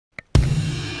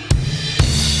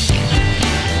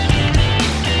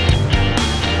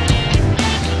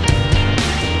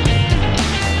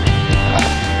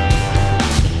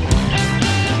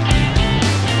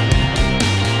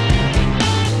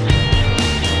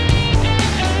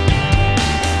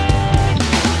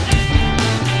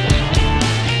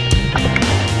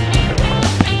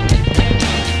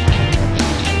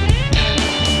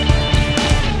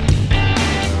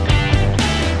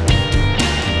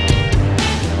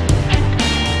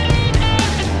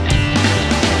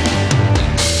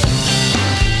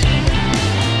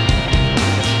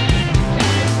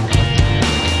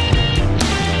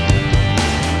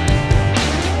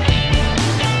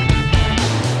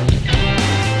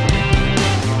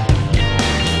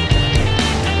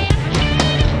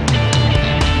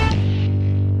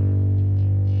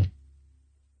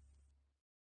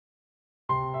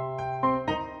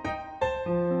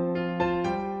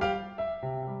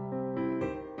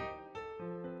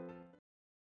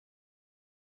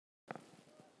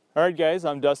Alright guys,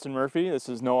 I'm Dustin Murphy. This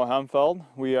is Noah Hemfeld.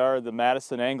 We are the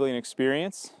Madison Angling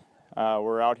Experience.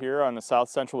 We're out here on the south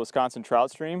central Wisconsin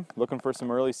trout stream looking for some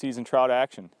early season trout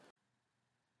action.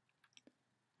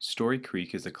 Story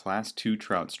Creek is a Class II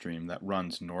trout stream that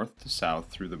runs north to south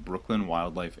through the Brooklyn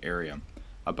Wildlife Area.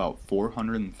 About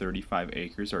 435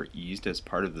 acres are eased as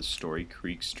part of the Story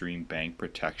Creek Stream Bank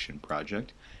Protection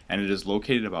Project, and it is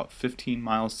located about 15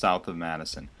 miles south of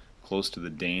Madison, close to the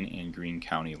Dane and Greene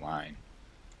County line.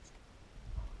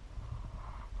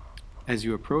 As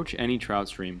you approach any trout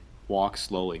stream, walk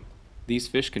slowly. These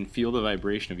fish can feel the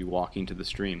vibration of you walking to the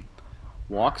stream.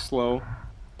 Walk slow,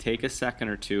 take a second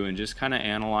or two, and just kind of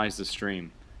analyze the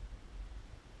stream.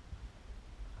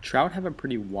 Trout have a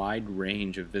pretty wide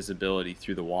range of visibility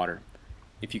through the water.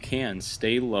 If you can,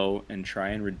 stay low and try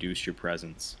and reduce your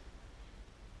presence.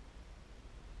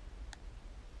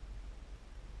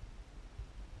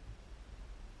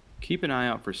 Keep an eye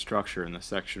out for structure in the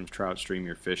section of trout stream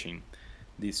you're fishing.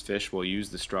 These fish will use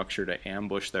the structure to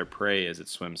ambush their prey as it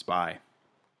swims by.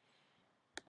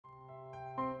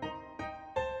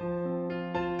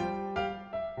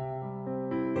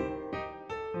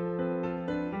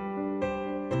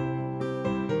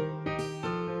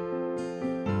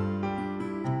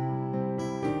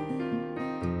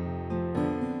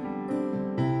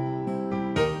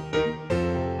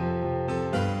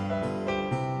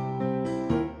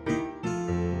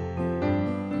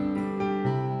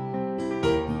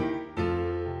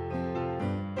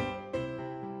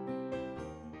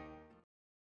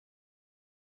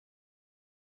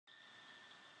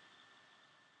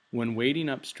 When wading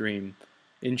upstream,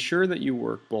 ensure that you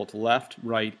work both left,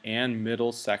 right, and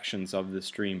middle sections of the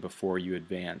stream before you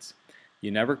advance.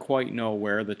 You never quite know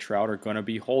where the trout are going to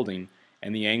be holding,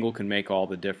 and the angle can make all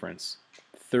the difference.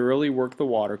 Thoroughly work the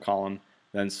water column,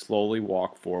 then slowly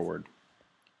walk forward.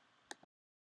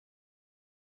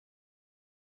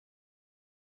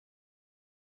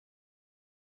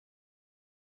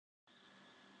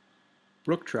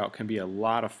 Brook trout can be a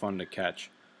lot of fun to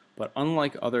catch, but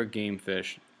unlike other game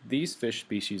fish, these fish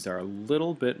species are a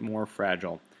little bit more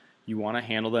fragile. You want to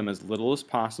handle them as little as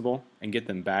possible and get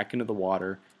them back into the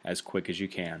water as quick as you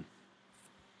can.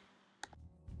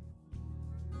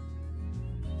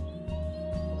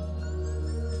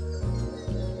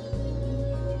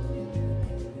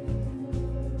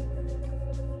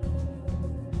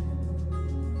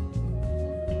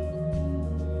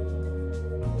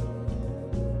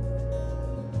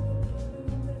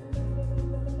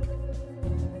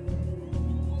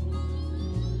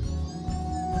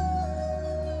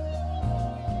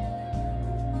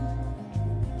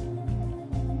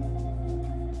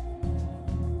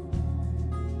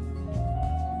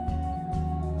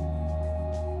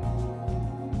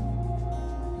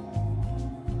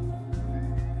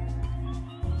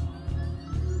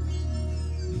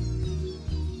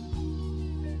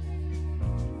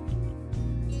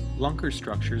 Lunker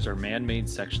structures are man-made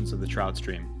sections of the trout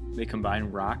stream. They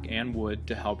combine rock and wood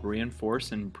to help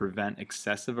reinforce and prevent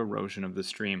excessive erosion of the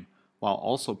stream, while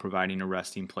also providing a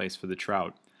resting place for the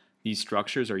trout. These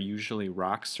structures are usually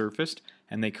rock surfaced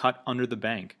and they cut under the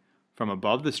bank. From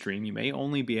above the stream, you may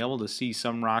only be able to see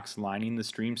some rocks lining the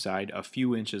stream side a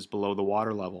few inches below the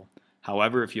water level.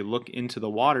 However, if you look into the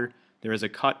water, there is a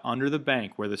cut under the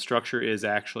bank where the structure is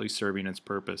actually serving its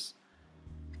purpose.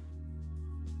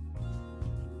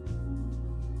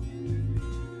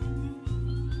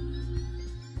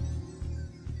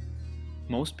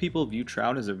 Most people view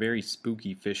trout as a very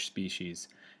spooky fish species,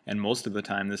 and most of the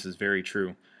time this is very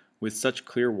true. With such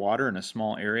clear water in a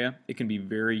small area, it can be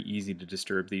very easy to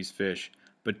disturb these fish,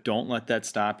 but don't let that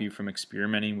stop you from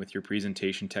experimenting with your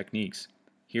presentation techniques.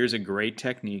 Here's a great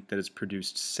technique that has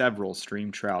produced several stream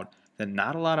trout that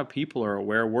not a lot of people are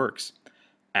aware works.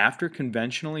 After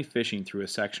conventionally fishing through a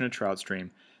section of trout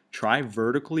stream, try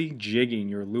vertically jigging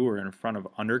your lure in front of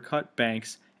undercut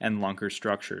banks and lunker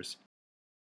structures.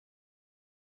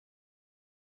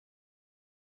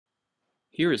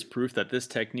 Here is proof that this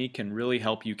technique can really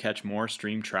help you catch more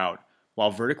stream trout.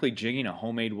 While vertically jigging a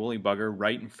homemade woolly bugger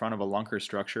right in front of a lunker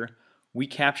structure, we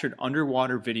captured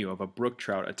underwater video of a brook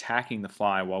trout attacking the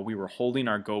fly while we were holding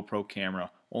our GoPro camera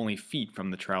only feet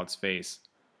from the trout's face.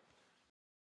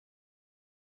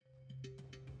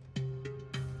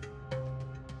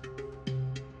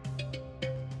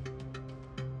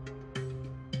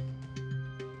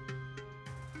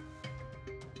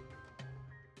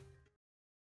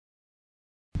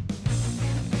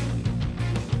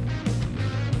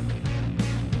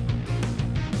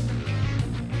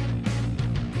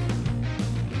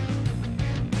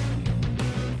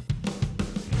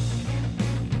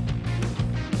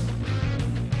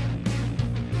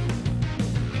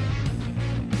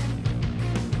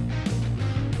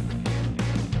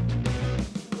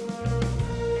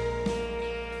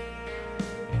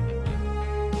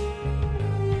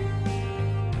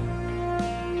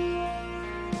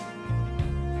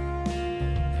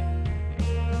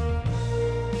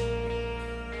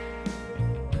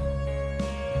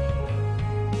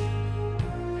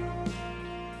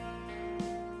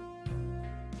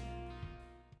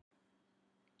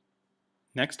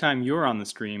 Next time you're on the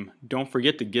stream, don't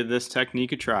forget to give this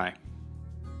technique a try.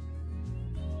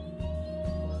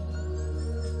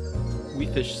 We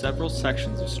fished several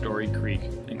sections of Story Creek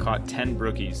and caught 10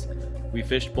 brookies. We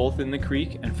fished both in the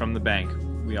creek and from the bank.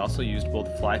 We also used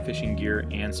both fly fishing gear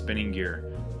and spinning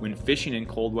gear. When fishing in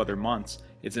cold weather months,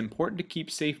 it's important to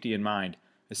keep safety in mind,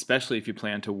 especially if you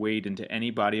plan to wade into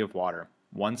any body of water.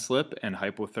 One slip and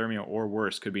hypothermia or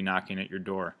worse could be knocking at your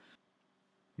door.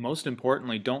 Most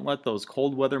importantly, don't let those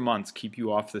cold weather months keep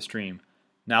you off the stream.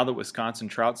 Now that Wisconsin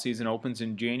trout season opens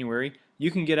in January,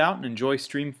 you can get out and enjoy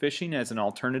stream fishing as an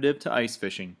alternative to ice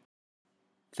fishing.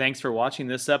 Thanks for watching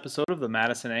this episode of the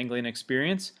Madison Angling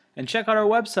Experience, and check out our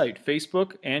website,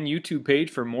 Facebook, and YouTube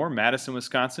page for more Madison,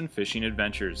 Wisconsin fishing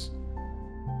adventures.